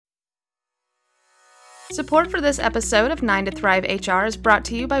Support for this episode of 9 to Thrive HR is brought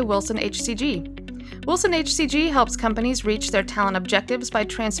to you by Wilson HCG. Wilson HCG helps companies reach their talent objectives by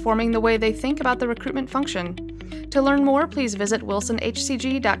transforming the way they think about the recruitment function. To learn more, please visit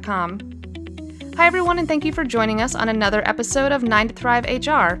wilsonhcg.com. Hi, everyone, and thank you for joining us on another episode of 9 to Thrive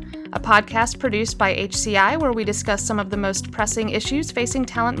HR, a podcast produced by HCI where we discuss some of the most pressing issues facing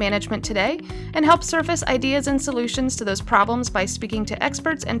talent management today and help surface ideas and solutions to those problems by speaking to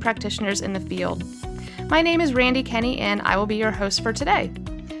experts and practitioners in the field. My name is Randy Kenny, and I will be your host for today.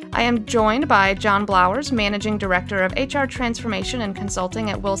 I am joined by John Blowers, Managing Director of HR Transformation and Consulting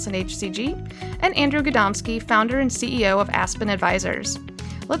at Wilson HCG, and Andrew Gadomski, Founder and CEO of Aspen Advisors.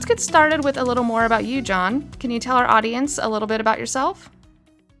 Let's get started with a little more about you, John. Can you tell our audience a little bit about yourself?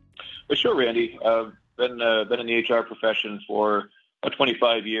 Well, sure, Randy. I've been in the HR profession for about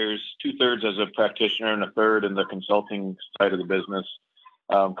 25 years, 2/3 as a practitioner and a third in the consulting side of the business.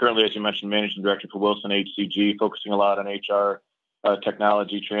 Currently, as you mentioned, Managing Director for Wilson HCG, focusing a lot on HR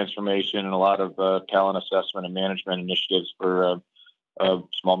technology transformation and a lot of talent assessment and management initiatives for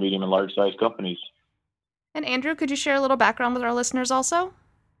small, medium, and large-sized companies. And Andrew, could you share a little background with our listeners also?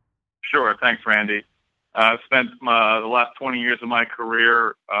 Sure. Thanks, Randy. I've spent the last 20 years of my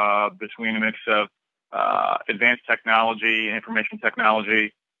career between a mix of advanced technology, information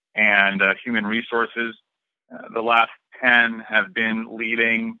technology, and human resources. The last 10 have been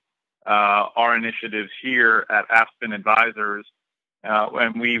leading our initiatives here at Aspen Advisors,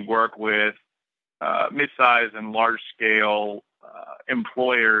 and we work with mid-size and large-scale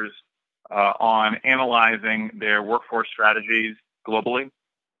employers on analyzing their workforce strategies globally,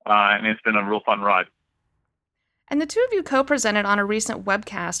 and it's been a real fun ride. And the two of you co-presented on a recent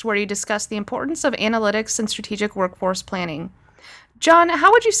webcast where you discussed the importance of analytics and strategic workforce planning. John,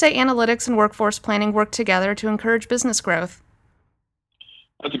 how would you say analytics and workforce planning work together to encourage business growth?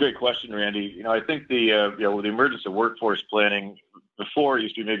 That's a great question, Randy. I think with the emergence of workforce planning, before it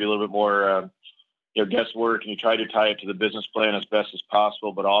used to be maybe a little bit more guesswork, and you try to tie it to the business plan as best as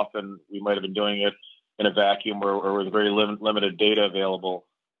possible, but often we might have been doing it in a vacuum or with very limited data available.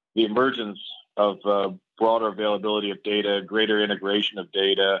 The emergence of broader availability of data, greater integration of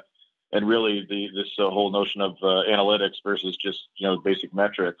data, and really this whole notion of analytics versus just basic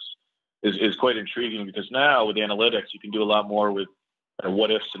metrics is quite intriguing, because now with analytics you can do a lot more with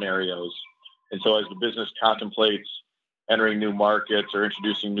what-if scenarios. And so as the business contemplates entering new markets or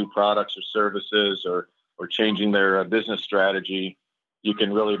introducing new products or services or changing their business strategy, you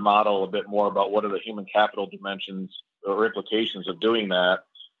can really model a bit more about what are the human capital dimensions or implications of doing that,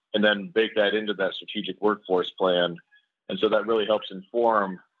 and then bake that into that strategic workforce plan. And so that really helps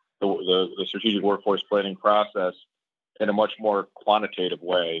inform the strategic workforce planning process in a much more quantitative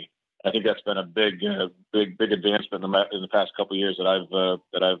way. I think that's been a big advancement in the past couple of years that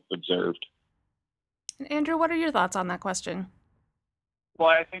I've observed. And Andrew, what are your thoughts on that question? Well,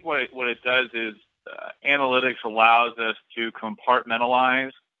 I think what it does is analytics allows us to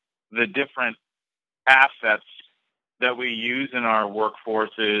compartmentalize the different assets that we use in our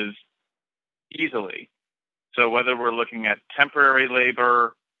workforces easily. So whether we're looking at temporary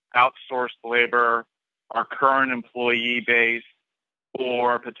labor, outsourced labor, our current employee base,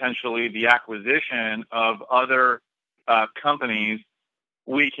 or potentially the acquisition of other companies,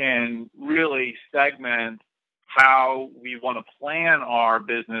 we can really segment how we want to plan our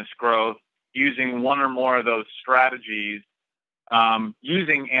business growth using one or more of those strategies,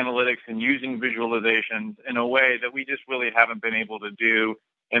 using analytics and using visualizations in a way that we just really haven't been able to do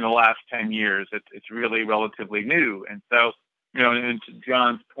in the last 10 years. It's really relatively new. And so, and to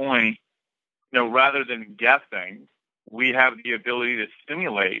John's point, rather than guessing, we have the ability to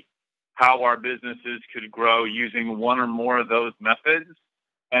simulate how our businesses could grow using one or more of those methods,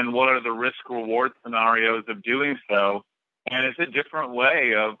 and what are the risk-reward scenarios of doing so. And it's a different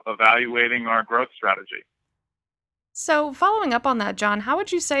way of evaluating our growth strategy. So following up on that, John, how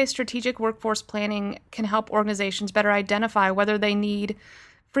would you say strategic workforce planning can help organizations better identify whether they need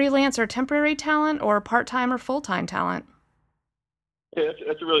freelance or temporary talent or part-time or full-time talent? Yeah,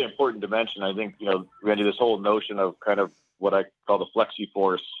 that's a really important dimension. I think, Randy, this whole notion of kind of what I call the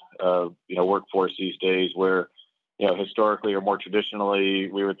flexi-force, workforce these days, where, historically or more traditionally,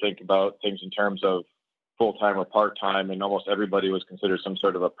 we would think about things in terms of full-time or part-time, and almost everybody was considered some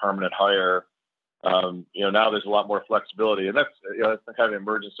sort of a permanent hire. Now there's a lot more flexibility, and that's the kind of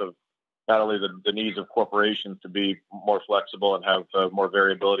emergence of not only the needs of corporations to be more flexible and have more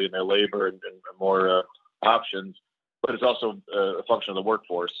variability in their labor and more options, but it's also a function of the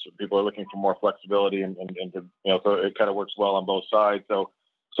workforce. People are looking for more flexibility, and so it kind of works well on both sides. So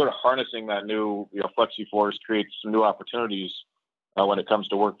sort of harnessing that new flexi-force creates some new opportunities when it comes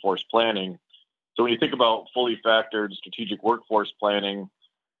to workforce planning. So when you think about fully factored strategic workforce planning,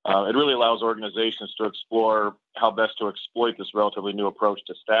 it really allows organizations to explore how best to exploit this relatively new approach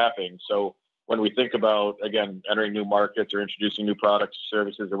to staffing. So when we think about, again, entering new markets or introducing new products,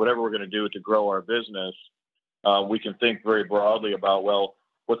 services, or whatever we're going to do to grow our business, we can think very broadly about, well,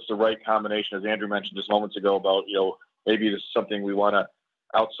 what's the right combination, as Andrew mentioned just moments ago, about, maybe this is something we want to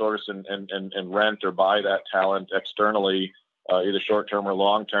outsource and rent or buy that talent externally, either short term or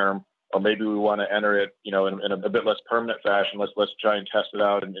long term, or maybe we want to enter it, in a bit less permanent fashion. Let's try and test it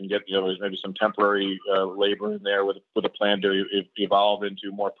out and get, maybe some temporary labor in there with a plan to evolve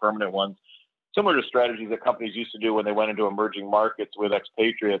into more permanent ones. Similar to strategies that companies used to do when they went into emerging markets with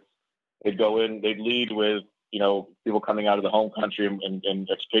expatriates. They'd go in, they'd lead with, people coming out of the home country and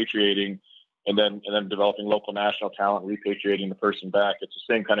expatriating, and then developing local national talent, repatriating the person back. It's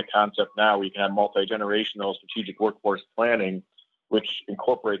the same kind of concept now. We can have multi-generational strategic workforce planning, which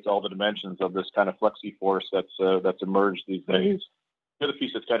incorporates all the dimensions of this kind of flexi-force that's emerged these days. The other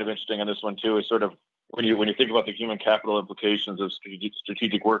piece that's kind of interesting on this one too is sort of when you think about the human capital implications of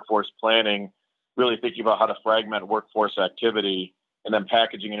strategic workforce planning, really thinking about how to fragment workforce activity and then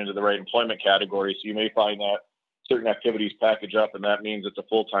packaging it into the right employment category. So you may find that certain activities package up, and that means it's a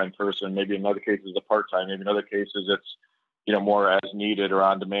full-time person. Maybe in other cases, it's a part-time. Maybe in other cases, it's more as needed or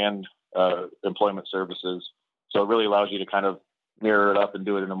on-demand employment services. So it really allows you to kind of mirror it up and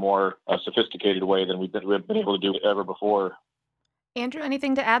do it in a more sophisticated way than we've been able to do ever before. Andrew,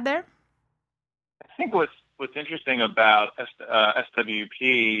 anything to add there? I think what's interesting about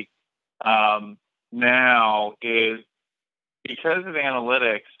SWP now is because of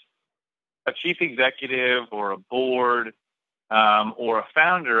analytics, a chief executive or a board or a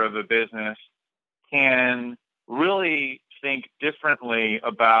founder of a business can really think differently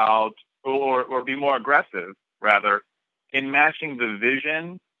about or be more aggressive, rather, in matching the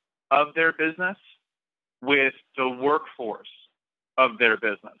vision of their business with the workforce of their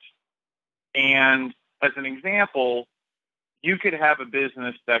business. And as an example, you could have a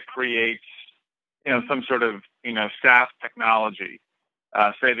business that creates, some sort of, SaaS technology.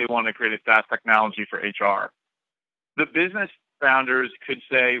 Say they want to create a SaaS technology for HR. The business founders could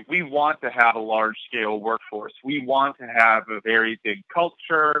say, we want to have a large-scale workforce. We want to have a very big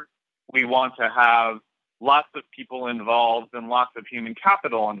culture. We want to have lots of people involved and lots of human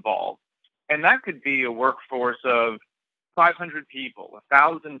capital involved. And that could be a workforce of 500 people,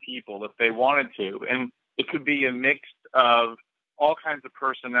 1,000 people if they wanted to. And it could be a mix of all kinds of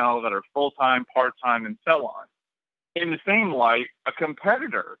personnel that are full-time, part-time, and so on. In the same light, a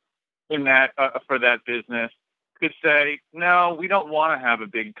competitor in that for that business could say, no, we don't want to have a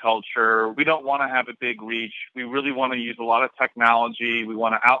big culture. We don't want to have a big reach. We really want to use a lot of technology. We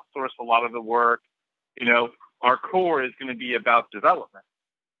want to outsource a lot of the work. Our core is going to be about development.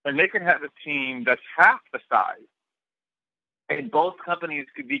 And they could have a team that's half the size. And both companies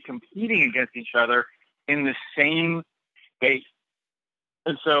could be competing against each other in the same space.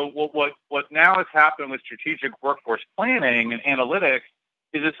 And so what now has happened with strategic workforce planning and analytics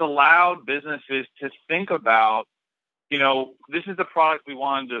is it's allowed businesses to think about, this is the product we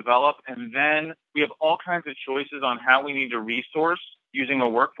want to develop, and then we have all kinds of choices on how we need to resource using a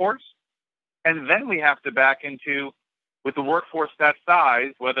workforce. And then we have to back into, with the workforce that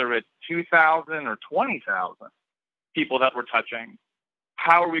size, whether it's 2,000 or 20,000 people that we're touching,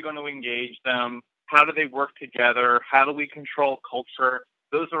 how are we going to engage them? How do they work together? How do we control culture?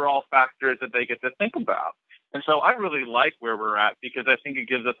 Those are all factors that they get to think about. And so I really like where we're at because I think it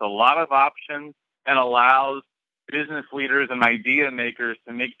gives us a lot of options and allows business leaders and idea makers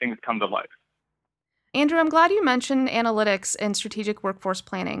to make things come to life. Andrew, I'm glad you mentioned analytics and strategic workforce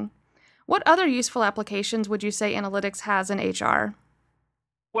planning. What other useful applications would you say analytics has in HR?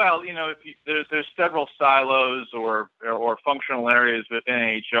 Well, there's several silos or functional areas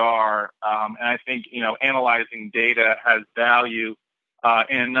within HR, and I think analyzing data has value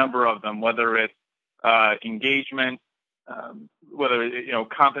in a number of them. Whether it's engagement, whether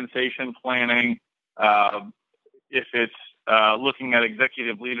compensation planning, if it's looking at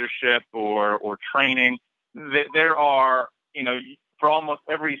executive leadership or training, there are for almost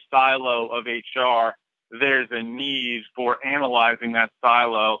every silo of HR. There's a need for analyzing that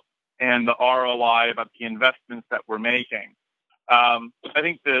silo and the ROI about the investments that we're making. I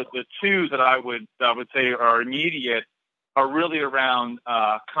think the two that I would say are immediate are really around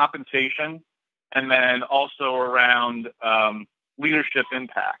compensation and then also around leadership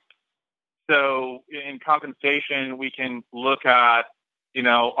impact. So in compensation, we can look at,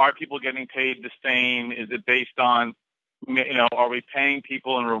 are people getting paid the same? Is it based on are we paying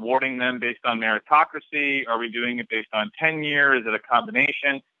people and rewarding them based on meritocracy? Are we doing it based on tenure? Is it a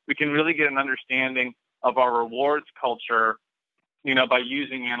combination? we can really get an understanding of our rewards culture, by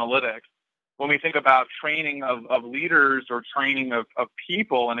using analytics. When we think about training of leaders or training of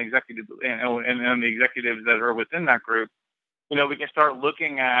people and executives and the executives that are within that group, we can start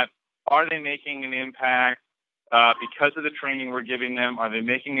looking at, are they making an impact because of the training we're giving them? Are they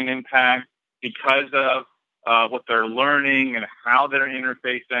making an impact because of what they're learning and how they're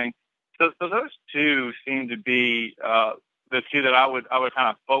interfacing? So those two seem to be the two that I would kind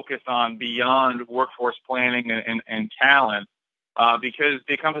of focus on beyond workforce planning and talent, because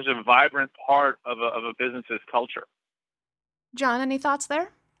they become such a vibrant part of a business's culture. John, any thoughts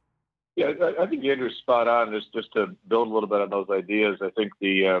there? Yeah, I think Andrew's spot on. Just to build a little bit on those ideas, I think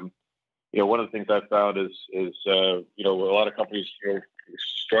one of the things I've found is a lot of companies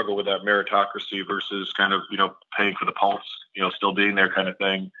struggle with that meritocracy versus kind of paying for the pulse, still being there kind of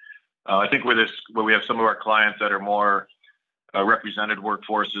thing. I think where we have some of our clients that are more represented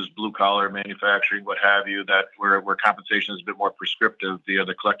workforces, blue collar, manufacturing, what have you, that where compensation is a bit more prescriptive via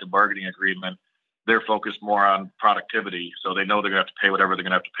the collective bargaining agreement, they're focused more on productivity. So they know they're going to have to pay whatever they're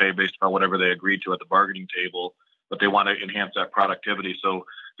going to have to pay based upon whatever they agreed to at the bargaining table, but they want to enhance that productivity. So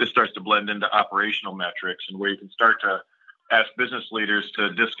this starts to blend into operational metrics, and where you can start to ask business leaders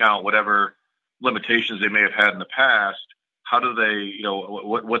to discount whatever limitations they may have had in the past. How do they,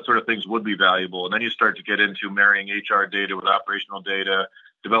 what sort of things would be valuable? And then you start to get into marrying HR data with operational data,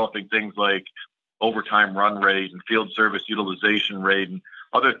 developing things like overtime run rate and field service utilization rate and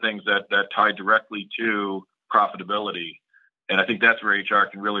other things that tie directly to profitability. And I think that's where HR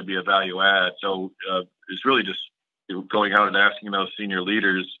can really be a value add. So it's really just going out and asking those senior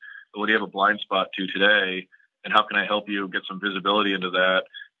leaders, what do you have a blind spot to today? And how can I help you get some visibility into that?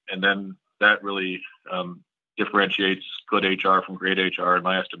 And then that really differentiates good HR from great HR in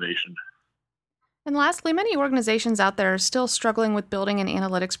my estimation. And lastly, many organizations out there are still struggling with building an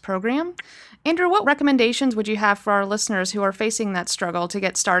analytics program. Andrew, what recommendations would you have for our listeners who are facing that struggle to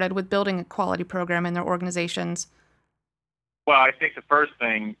get started with building a quality program in their organizations? Well, I think the first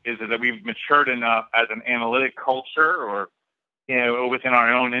thing is that we've matured enough as an analytic culture or, within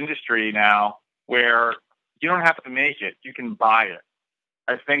our own industry now where you don't have to make it, you can buy it.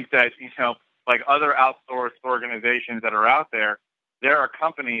 I think that, like other outsourced organizations that are out there, there are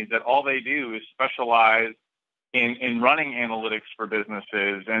companies that all they do is specialize in running analytics for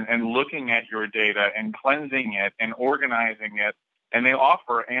businesses and looking at your data and cleansing it and organizing it, and they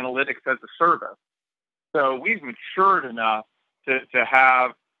offer analytics as a service. So we've matured enough to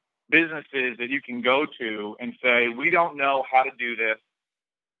have businesses that you can go to and say, we don't know how to do this.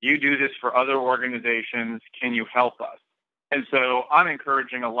 You do this for other organizations. Can you help us? And so I'm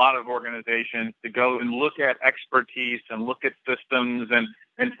encouraging a lot of organizations to go and look at expertise and look at systems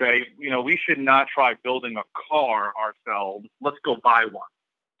and say, we should not try building a car ourselves. Let's go buy one,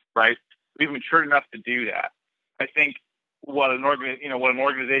 right? We've matured enough to do that. I think what an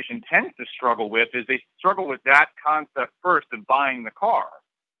organization tends to struggle with is they struggle with that concept first of buying the car.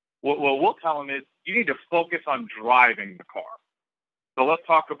 What we'll tell them is you need to focus on driving the car. So let's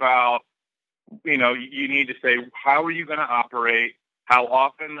talk about, you need to say, how are you going to operate? How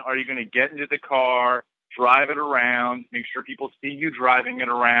often are you going to get into the car, drive it around, make sure people see you driving it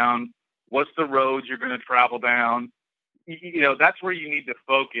around? What's the roads you're going to travel down? That's where you need to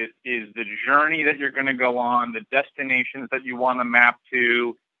focus, is the journey that you're going to go on, the destinations that you want to map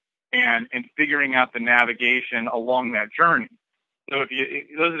to, and figuring out the navigation along that journey. So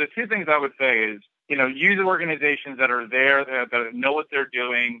those are the two things I would say is, use organizations that are there, that know what they're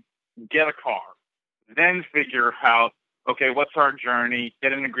doing, get a car, then figure out, okay, what's our journey,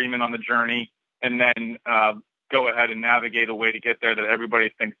 get an agreement on the journey, and then go ahead and navigate a way to get there that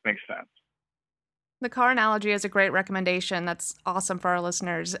everybody thinks makes sense. The car analogy is a great recommendation. That's awesome for our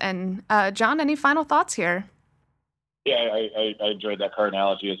listeners. And John, any final thoughts here? Yeah, I enjoyed that car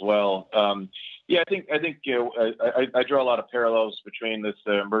analogy as well. I think I draw a lot of parallels between this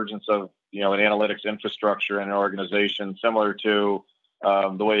emergence of an analytics infrastructure in an organization, similar to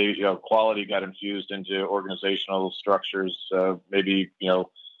the way quality got infused into organizational structures maybe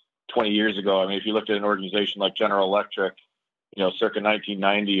 20 years ago. I mean, if you looked at an organization like General Electric, circa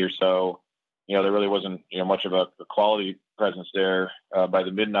 1990 or so, there really wasn't much of a quality presence there. By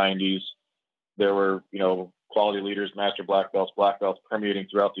the mid 90s, there were quality leaders, master black belts permeating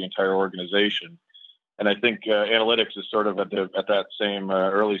throughout the entire organization. And I think analytics is sort of at that same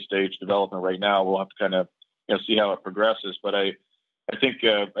early stage development right now. We'll have to kind of see how it progresses. But I think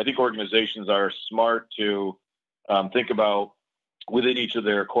organizations are smart to think about within each of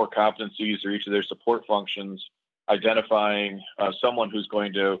their core competencies or each of their support functions, identifying someone who's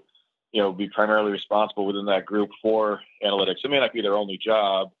going to be primarily responsible within that group for analytics. It may not be their only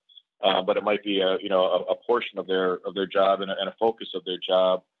job, but it might be a portion of their job and a focus of their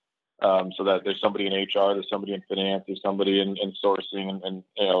job. So that there's somebody in HR, there's somebody in finance, there's somebody in sourcing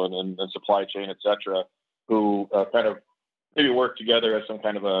and supply chain, et cetera, who kind of maybe work together as some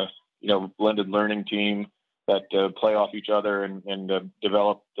kind of a blended learning team that play off each other and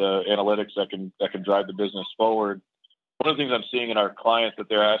develop the analytics that can drive the business forward. One of the things I'm seeing in our clients that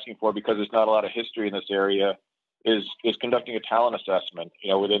they're asking for, because there's not a lot of history in this area, is conducting a talent assessment.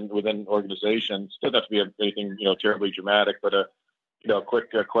 Within organizations, it doesn't have to be anything terribly dramatic, but a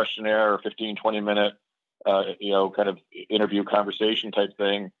quick questionnaire or 15-20 minute kind of interview conversation type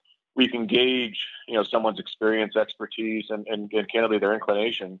thing. We can gauge someone's experience, expertise, and candidly their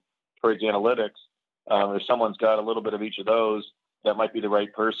inclination towards analytics. If someone's got a little bit of each of those, that might be the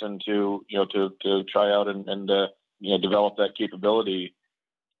right person to try out and develop that capability.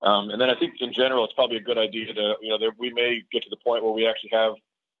 And then I think in general, it's probably a good idea to, we may get to the point where we actually have,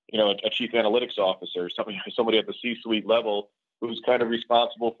 a chief analytics officer, somebody at the C-suite level who's kind of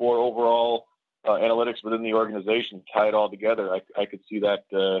responsible for overall analytics within the organization, tie it all together. I could see that,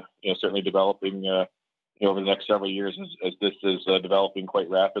 certainly developing, over the next several years as this is developing quite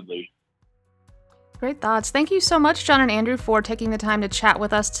rapidly. Great thoughts. Thank you so much, John and Andrew, for taking the time to chat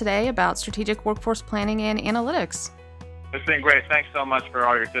with us today about strategic workforce planning and analytics. It's been great. Thanks so much for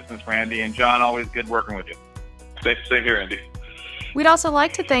all your assistance, Randy. And John, always good working with you. Same here, Andy. We'd also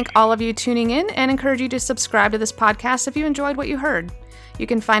like to thank all of you tuning in and encourage you to subscribe to this podcast if you enjoyed what you heard. You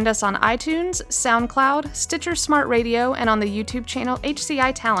can find us on iTunes, SoundCloud, Stitcher Smart Radio, and on the YouTube channel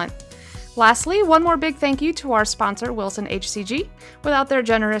HCI Talent. Lastly, one more big thank you to our sponsor, Wilson HCG. Without their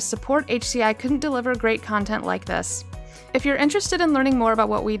generous support, HCI couldn't deliver great content like this. If you're interested in learning more about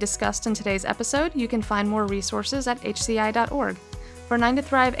what we discussed in today's episode, you can find more resources at hci.org. For 9 to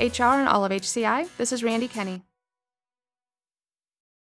Thrive HR and all of HCI, this is Randy Kenny.